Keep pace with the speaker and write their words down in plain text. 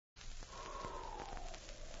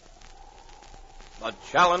The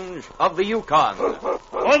challenge of the Yukon.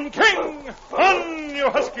 On, King! On, you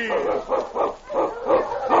huskies!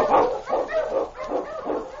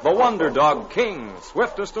 The Wonder Dog King,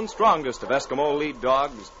 swiftest and strongest of Eskimo lead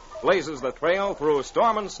dogs, blazes the trail through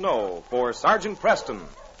storm and snow for Sergeant Preston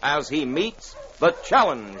as he meets the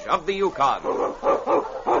challenge of the Yukon.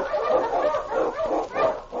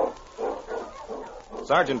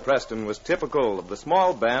 Sergeant Preston was typical of the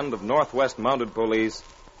small band of Northwest Mounted Police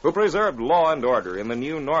who preserved law and order in the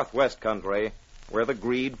new Northwest country, where the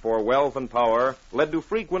greed for wealth and power led to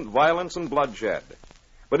frequent violence and bloodshed.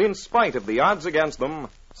 But in spite of the odds against them,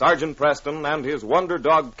 Sergeant Preston and his Wonder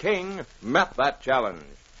Dog King met that challenge,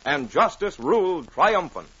 and justice ruled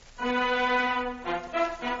triumphant.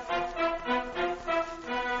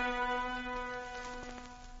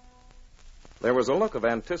 There was a look of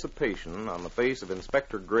anticipation on the face of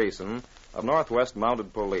Inspector Grayson of Northwest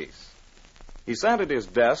Mounted Police. He sat at his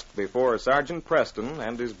desk before Sergeant Preston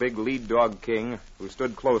and his big lead dog King, who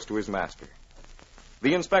stood close to his master.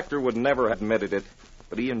 The inspector would never have admitted it,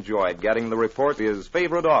 but he enjoyed getting the report of his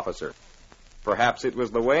favorite officer. Perhaps it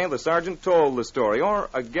was the way the sergeant told the story, or,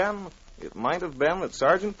 again, it might have been that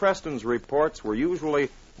Sergeant Preston's reports were usually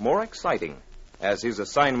more exciting, as his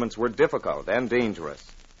assignments were difficult and dangerous.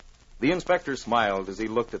 The inspector smiled as he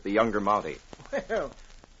looked at the younger Mountie. Well,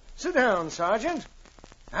 sit down, Sergeant.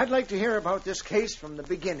 I'd like to hear about this case from the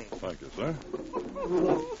beginning. Thank you, sir.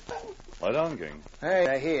 Lie down, King. Hey,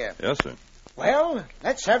 I hear. Yes, sir. Well,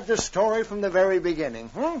 let's have the story from the very beginning,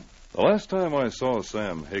 The last time I saw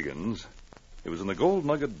Sam Higgins, he was in the Gold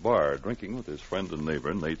Nugget Bar drinking with his friend and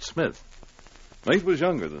neighbor, Nate Smith. Nate was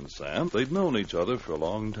younger than Sam. They'd known each other for a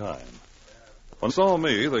long time. When they saw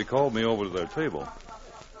me, they called me over to their table.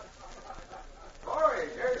 Boys,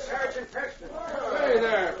 there's Sergeant Preston. Hey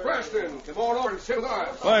there, Preston. Come on over and sit with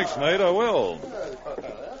us. Thanks, Nate, I will.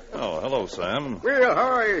 Oh, hello, Sam. Well,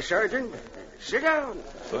 how are you, Sergeant? Sit down.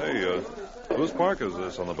 Say, whose Parka is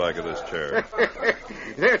this on the back of this chair?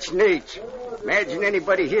 That's Nate's. Imagine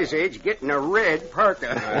anybody his age getting a red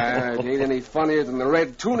Parka. It ain't any funnier than the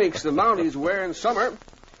red tunics the Mounties wear in summer.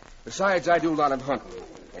 Besides, I do a lot of hunting.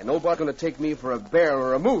 And nobody's going to take me for a bear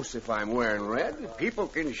or a moose if I'm wearing red. People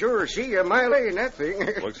can sure see a mile away in that thing.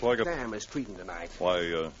 Looks like a... Sam is treating tonight.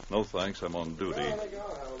 Why, no thanks, I'm on duty.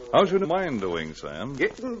 How's your mind doing, Sam?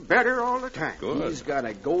 Getting better all the time. Good. He's got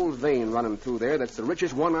a gold vein running through there that's the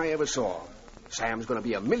richest one I ever saw. Sam's going to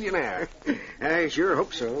be a millionaire. I sure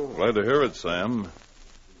hope so. Glad to hear it, Sam.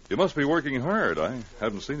 You must be working hard. I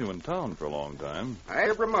haven't seen you in town for a long time.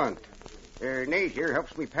 Every month. Nate here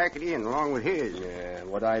helps me pack it in along with his. Yeah,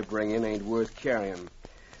 what I bring in ain't worth carrying.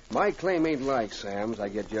 My claim ain't like Sam's. I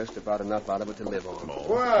get just about enough out of it to live on.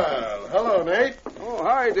 Well, hello, Nate. Oh,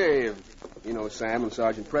 hi, Dave. You know Sam and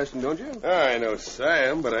Sergeant Preston, don't you? I know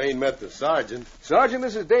Sam, but I ain't met the sergeant. Sergeant,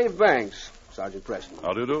 this is Dave Banks. Sergeant Preston.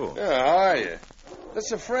 How do you do? Yeah, how are you?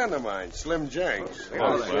 That's a friend of mine, Slim Jenks.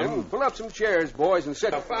 Hello, Slim. Pull up some chairs, boys, and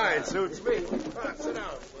sit. Fine, suits me. Come on, sit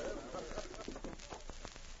down.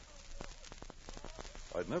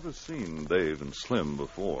 I'd never seen Dave and Slim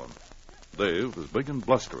before. Dave was big and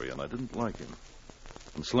blustery, and I didn't like him.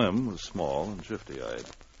 And Slim was small and shifty-eyed.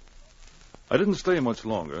 I didn't stay much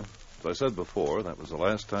longer. As I said before, that was the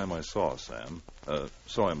last time I saw Sam.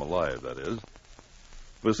 Saw him alive, that is.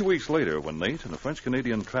 It was 2 weeks later when Nate and a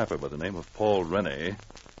French-Canadian trapper by the name of Paul Rene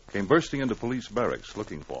came bursting into police barracks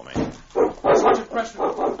looking for me. Sergeant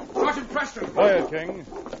Preston! Sergeant Preston! Quiet, King.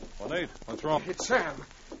 Well, Nate, what's wrong? It's Sam.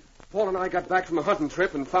 Paul and I got back from a hunting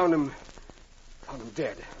trip and found him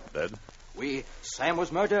dead. Dead? Sam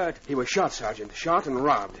was murdered. He was shot, Sergeant. Shot and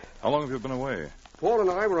robbed. How long have you been away? Paul and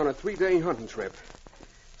I were on a 3-day hunting trip.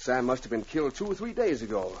 Sam must have been killed 2 or 3 days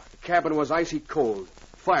ago. The cabin was icy cold.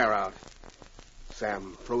 Fire out.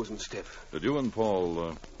 Sam frozen stiff. Did you and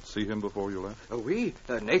Paul see him before you left?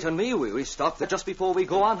 Nate and me, we stopped there just before we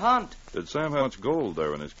go on hunt. Did Sam have much gold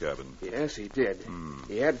there in his cabin? Yes, he did.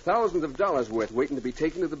 He had thousands of dollars worth waiting to be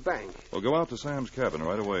taken to the bank. Well, go out to Sam's cabin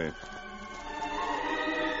right away.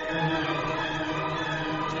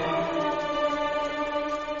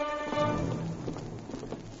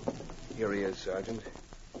 Here he is, Sergeant.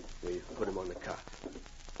 We put him on the cot.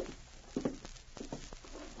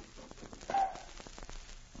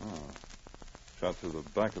 Shot through the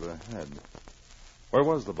back of the head. Where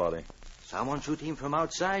was the body? Someone shoot him from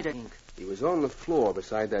outside, I think. He was on the floor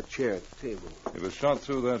beside that chair at the table. He was shot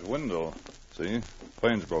through that window. See?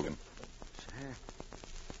 Pane's broken.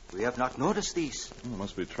 We have not noticed these. There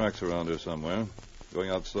must be tracks around here somewhere. Going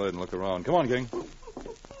outside and look around. Come on, King.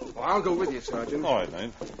 Well, I'll go with you, Sergeant. All right,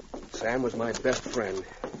 Nate. Sam was my best friend.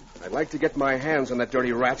 I'd like to get my hands on the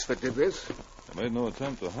dirty rats that did this. They made no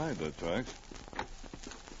attempt to hide their tracks.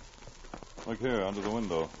 Look here, under the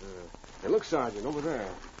window. Hey, look, Sergeant, over there.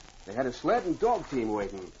 They had a sled and dog team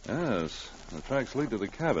waiting. Yes, the tracks lead to the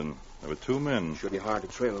cabin. There were 2 men. Should be hard to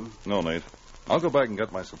trail them. No, Nate. I'll go back and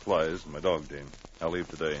get my supplies and my dog team. I'll leave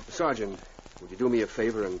today. Sergeant, would you do me a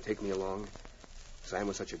favor and take me along? Sam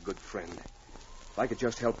was such a good friend. If I could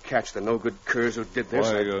just help catch the no-good curs who did this...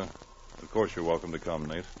 Of course you're welcome to come,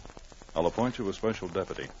 Nate. I'll appoint you a special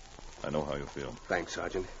deputy. I know how you feel. Thanks,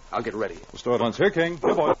 Sergeant. I'll get ready. We'll start once. Here, King.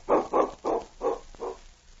 Here, boy.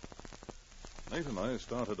 Nate and I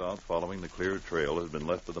started out following the clear trail that had been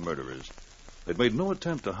left by the murderers. They'd made no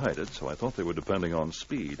attempt to hide it, so I thought they were depending on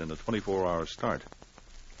speed and a 24-hour start.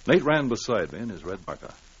 Nate ran beside me in his red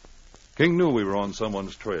Parka. King knew we were on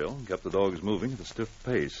someone's trail and kept the dogs moving at a stiff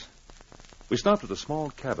pace. We stopped at a small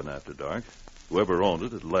cabin after dark. Whoever owned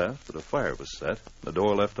it had left, but a fire was set, and the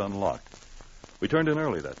door left unlocked. We turned in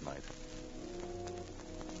early that night.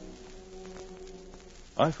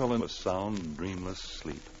 I fell into a sound, dreamless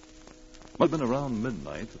sleep. It must have been around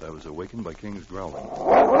midnight that I was awakened by King's growling.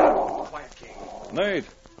 Quiet, King. Nate,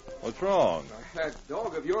 what's wrong? That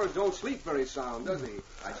dog of yours don't sleep very sound, does he?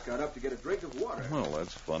 I just got up to get a drink of water. Well,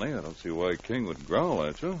 that's funny. I don't see why King would growl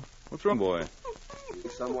at you. What's wrong, boy?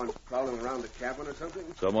 Someone prowling around the cabin or something?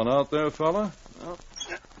 Someone out there, fella? Well,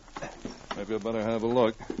 maybe I better have a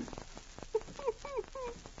look.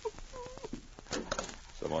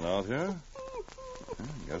 Someone out here?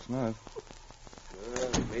 Guess not.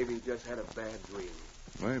 Maybe he just had a bad dream.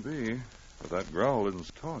 Maybe, but that growl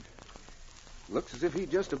didn't talk. Looks as if he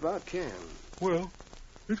just about can. Well,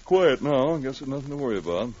 he's quiet now. I guess there's nothing to worry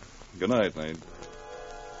about. Good night, Nate.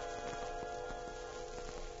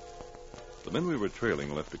 The men we were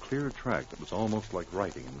trailing left a clear track that was almost like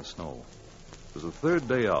writing in the snow. It was the 3rd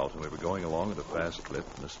day out, and we were going along at a fast clip,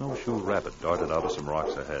 and a snowshoe rabbit darted out of some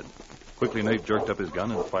rocks ahead. Quickly, Nate jerked up his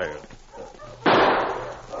gun and fired.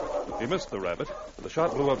 He missed the rabbit, but the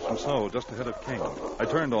shot blew up some snow just ahead of King. I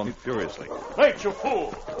turned on him furiously. Nate, you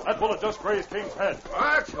fool! That bullet just grazed King's head.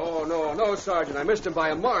 What? Oh, no, Sergeant. I missed him by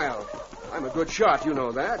a mile. I'm a good shot, you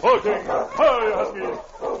know that. Oh, King! Hi,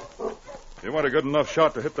 Husky! You weren't a good enough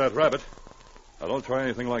shot to hit that rabbit. Now, don't try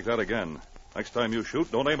anything like that again. Next time you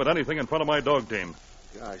shoot, don't aim at anything in front of my dog team.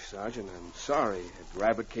 Gosh, Sergeant, I'm sorry. That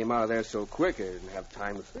rabbit came out of there so quick I didn't have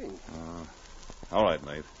time to think. All right,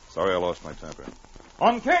 Nate. Sorry I lost my temper.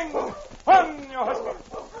 On King! On, you husky!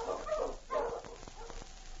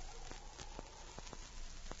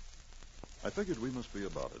 I figured we must be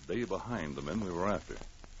about a day behind the men we were after.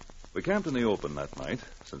 We camped in the open that night,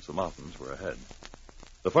 since the mountains were ahead.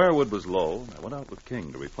 The firewood was low, and I went out with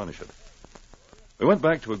King to replenish it. We went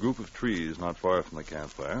back to a group of trees not far from the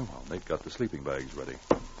campfire while Nate got the sleeping bags ready.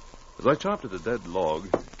 As I chopped at a dead log,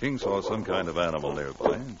 King saw some kind of animal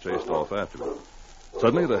nearby and chased off after it.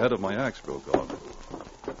 Suddenly, the head of my axe broke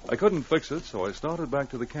off. I couldn't fix it, so I started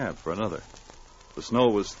back to the camp for another. The snow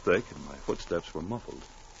was thick, and my footsteps were muffled.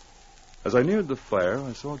 As I neared the fire,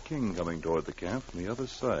 I saw King coming toward the camp from the other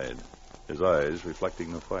side, his eyes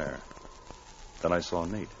reflecting the fire. Then I saw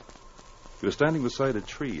Nate. He was standing beside a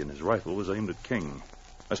tree, and his rifle was aimed at King.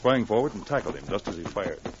 I sprang forward and tackled him just as he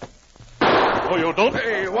fired. Oh, you don't?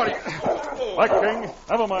 Hey, what are you... Back, King.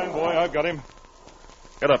 Never mind, boy. I've got him.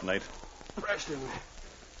 Get up, Nate. Preston,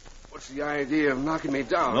 what's the idea of knocking me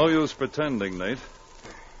down? No use pretending, Nate.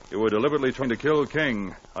 You were deliberately trying to kill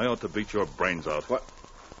King. I ought to beat your brains out. What?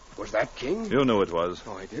 Was that King? You knew it was.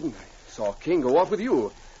 No, I didn't. I saw King go off with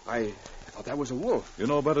you. I thought that was a wolf. You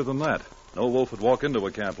know better than that. No wolf would walk into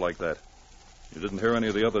a camp like that. You didn't hear any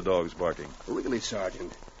of the other dogs barking. Really,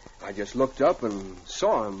 Sergeant. I just looked up and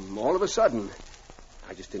saw him all of a sudden.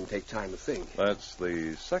 I just didn't take time to think. That's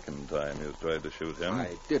the second time you've tried to shoot him. I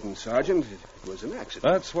didn't, Sergeant. It was an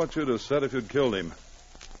accident. That's what you'd have said if you'd killed him.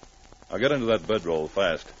 Now get into that bedroll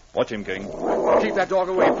fast. Watch him, King. Keep that dog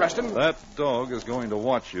away, Preston. That dog is going to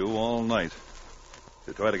watch you all night. If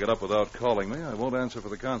you try to get up without calling me, I won't answer for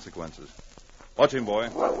the consequences. Watch him, boy.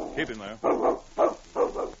 Keep him there.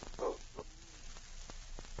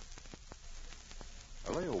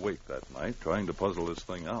 I lay awake that night trying to puzzle this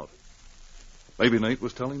thing out. Maybe Nate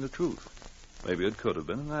was telling the truth. Maybe it could have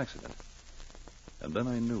been an accident. And then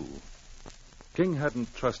I knew. King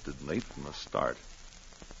hadn't trusted Nate from the start.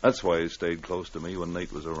 That's why he stayed close to me when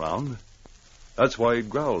Nate was around. That's why he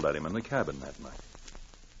growled at him in the cabin that night.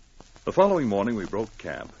 The following morning, we broke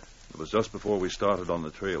camp. It was just before we started on the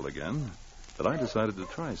trail again that I decided to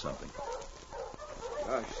try something.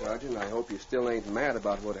 Gosh, Sergeant, I hope you still ain't mad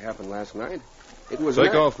about what happened last night. It was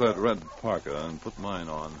Take off that red parka and put mine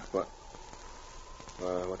on. What?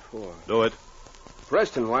 What for? Do it.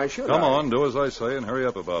 Preston, why should Come on, do as I say and hurry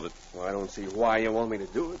up about it. Well, I don't see why you want me to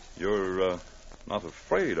do it. You're not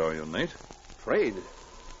afraid, are you, Nate? Afraid?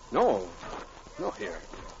 No. No, here.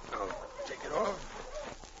 I'll take it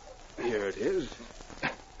off. Here it is.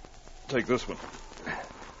 Take this one.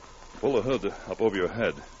 Pull the hood up over your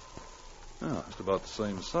head. Oh, just about the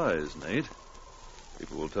same size, Nate.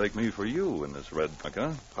 People will take me for you in this red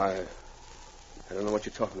Parka. I don't know what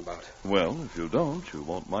you're talking about. Well, if you don't, you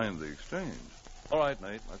won't mind the exchange. All right,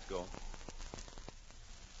 Nate, let's go.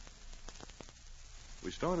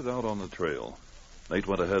 We started out on the trail. Nate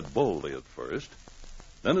went ahead boldly at first.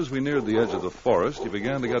 Then as we neared the edge of the forest, he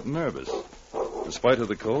began to get nervous. In spite of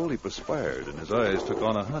the cold, he perspired, and his eyes took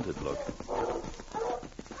on a hunted look.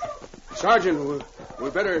 Sergeant, we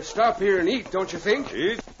better stop here and eat, don't you think?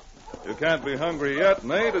 Eat? You can't be hungry yet,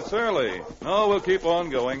 Nate. It's early. No, we'll keep on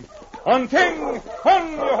going. On King!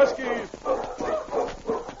 On, you huskies!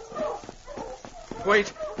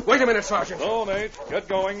 Wait a minute, Sergeant. No, Nate. Get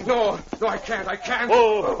going. No, I can't.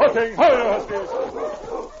 Oh, King! Ho, you huskies!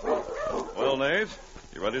 Well, Nate,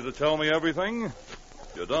 you ready to tell me everything?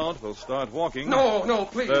 If you don't, we'll start walking. No,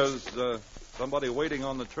 please. There's somebody waiting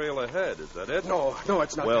on the trail ahead. Is that it? No,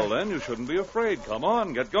 it's not. Well, then, you shouldn't be afraid. Come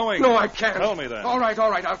on, get going. No, I can't. Tell me then. All right,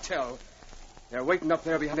 I'll tell. They're waiting up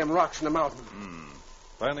there behind them rocks in the mountain.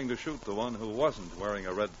 Planning to shoot the one who wasn't wearing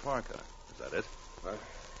a red parka. Is that it?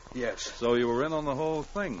 Yes. So you were in on the whole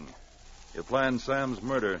thing. You planned Sam's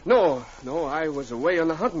murder. No, I was away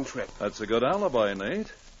on a hunting trip. That's a good alibi,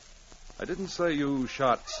 Nate. I didn't say you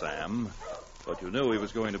shot Sam, but you knew he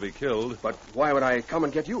was going to be killed. But why would I come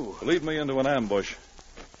and get you? Lead me into an ambush.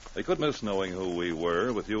 They couldn't miss knowing who we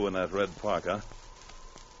were with you in that red parka.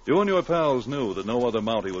 You and your pals knew that no other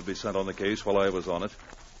Mountie would be sent on the case while I was on it.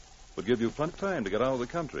 Would give you plenty of time to get out of the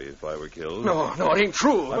country if I were killed. No, it ain't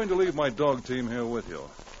true. I'm going to leave my dog team here with you.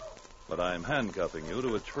 But I'm handcuffing you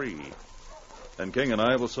to a tree. Then King and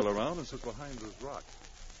I will sit around and sit behind this rock.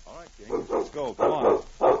 All right, King, let's go. Come on.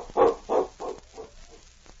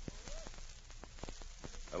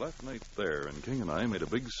 I left Nate there, and King and I made a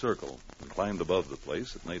big circle and climbed above the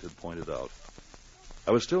place that Nate had pointed out.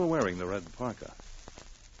 I was still wearing the red parka.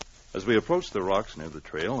 As we approached the rocks near the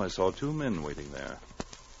trail, I saw two men waiting there.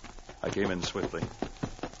 I came in swiftly.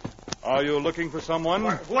 Are you looking for someone?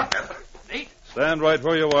 What? Nate? Stand right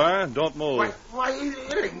where you are. Don't move. Why,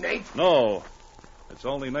 it ain't Nate. No. It's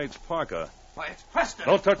only Nate's parka. Why, it's Preston.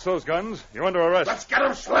 Don't touch those guns. You're under arrest. Let's get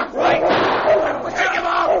him, Slim. Wait. Take him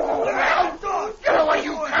out. Get away,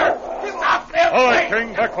 you cur. Stop there. All right,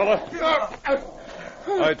 King. Back,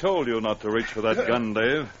 fella. I told you not to reach for that gun,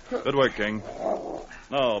 Dave. Good work, King.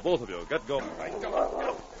 Now, both of you, get going.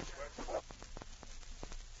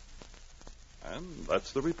 And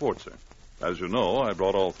that's the report, sir. As you know, I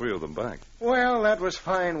brought all three of them back. Well, that was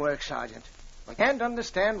fine work, Sergeant. I can't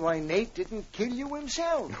understand why Nate didn't kill you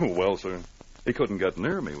himself. Well, sir, he couldn't get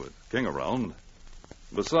near me with King around.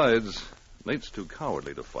 Besides, Nate's too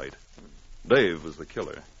cowardly to fight. Dave was the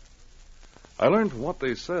killer. I learned from what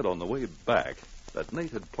they said on the way back that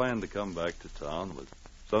Nate had planned to come back to town with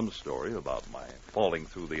some story about my falling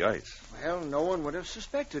through the ice. Well, no one would have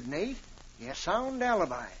suspected Nate. He had a sound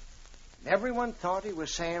alibi. And everyone thought he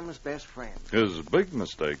was Sam's best friend. His big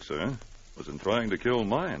mistake, sir, was in trying to kill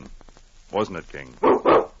mine. Wasn't it, King?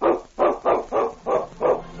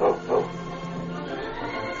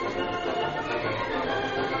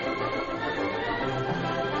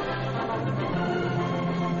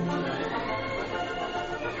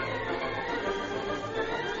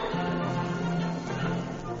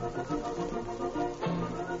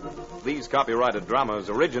 These copyrighted dramas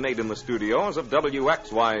originate in the studios of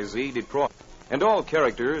WXYZ Detroit, and all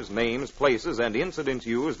characters, names, places, and incidents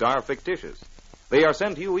used are fictitious. They are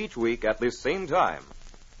sent to you each week at this same time.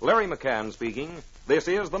 Larry McCann speaking. This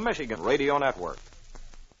is the Michigan Radio Network.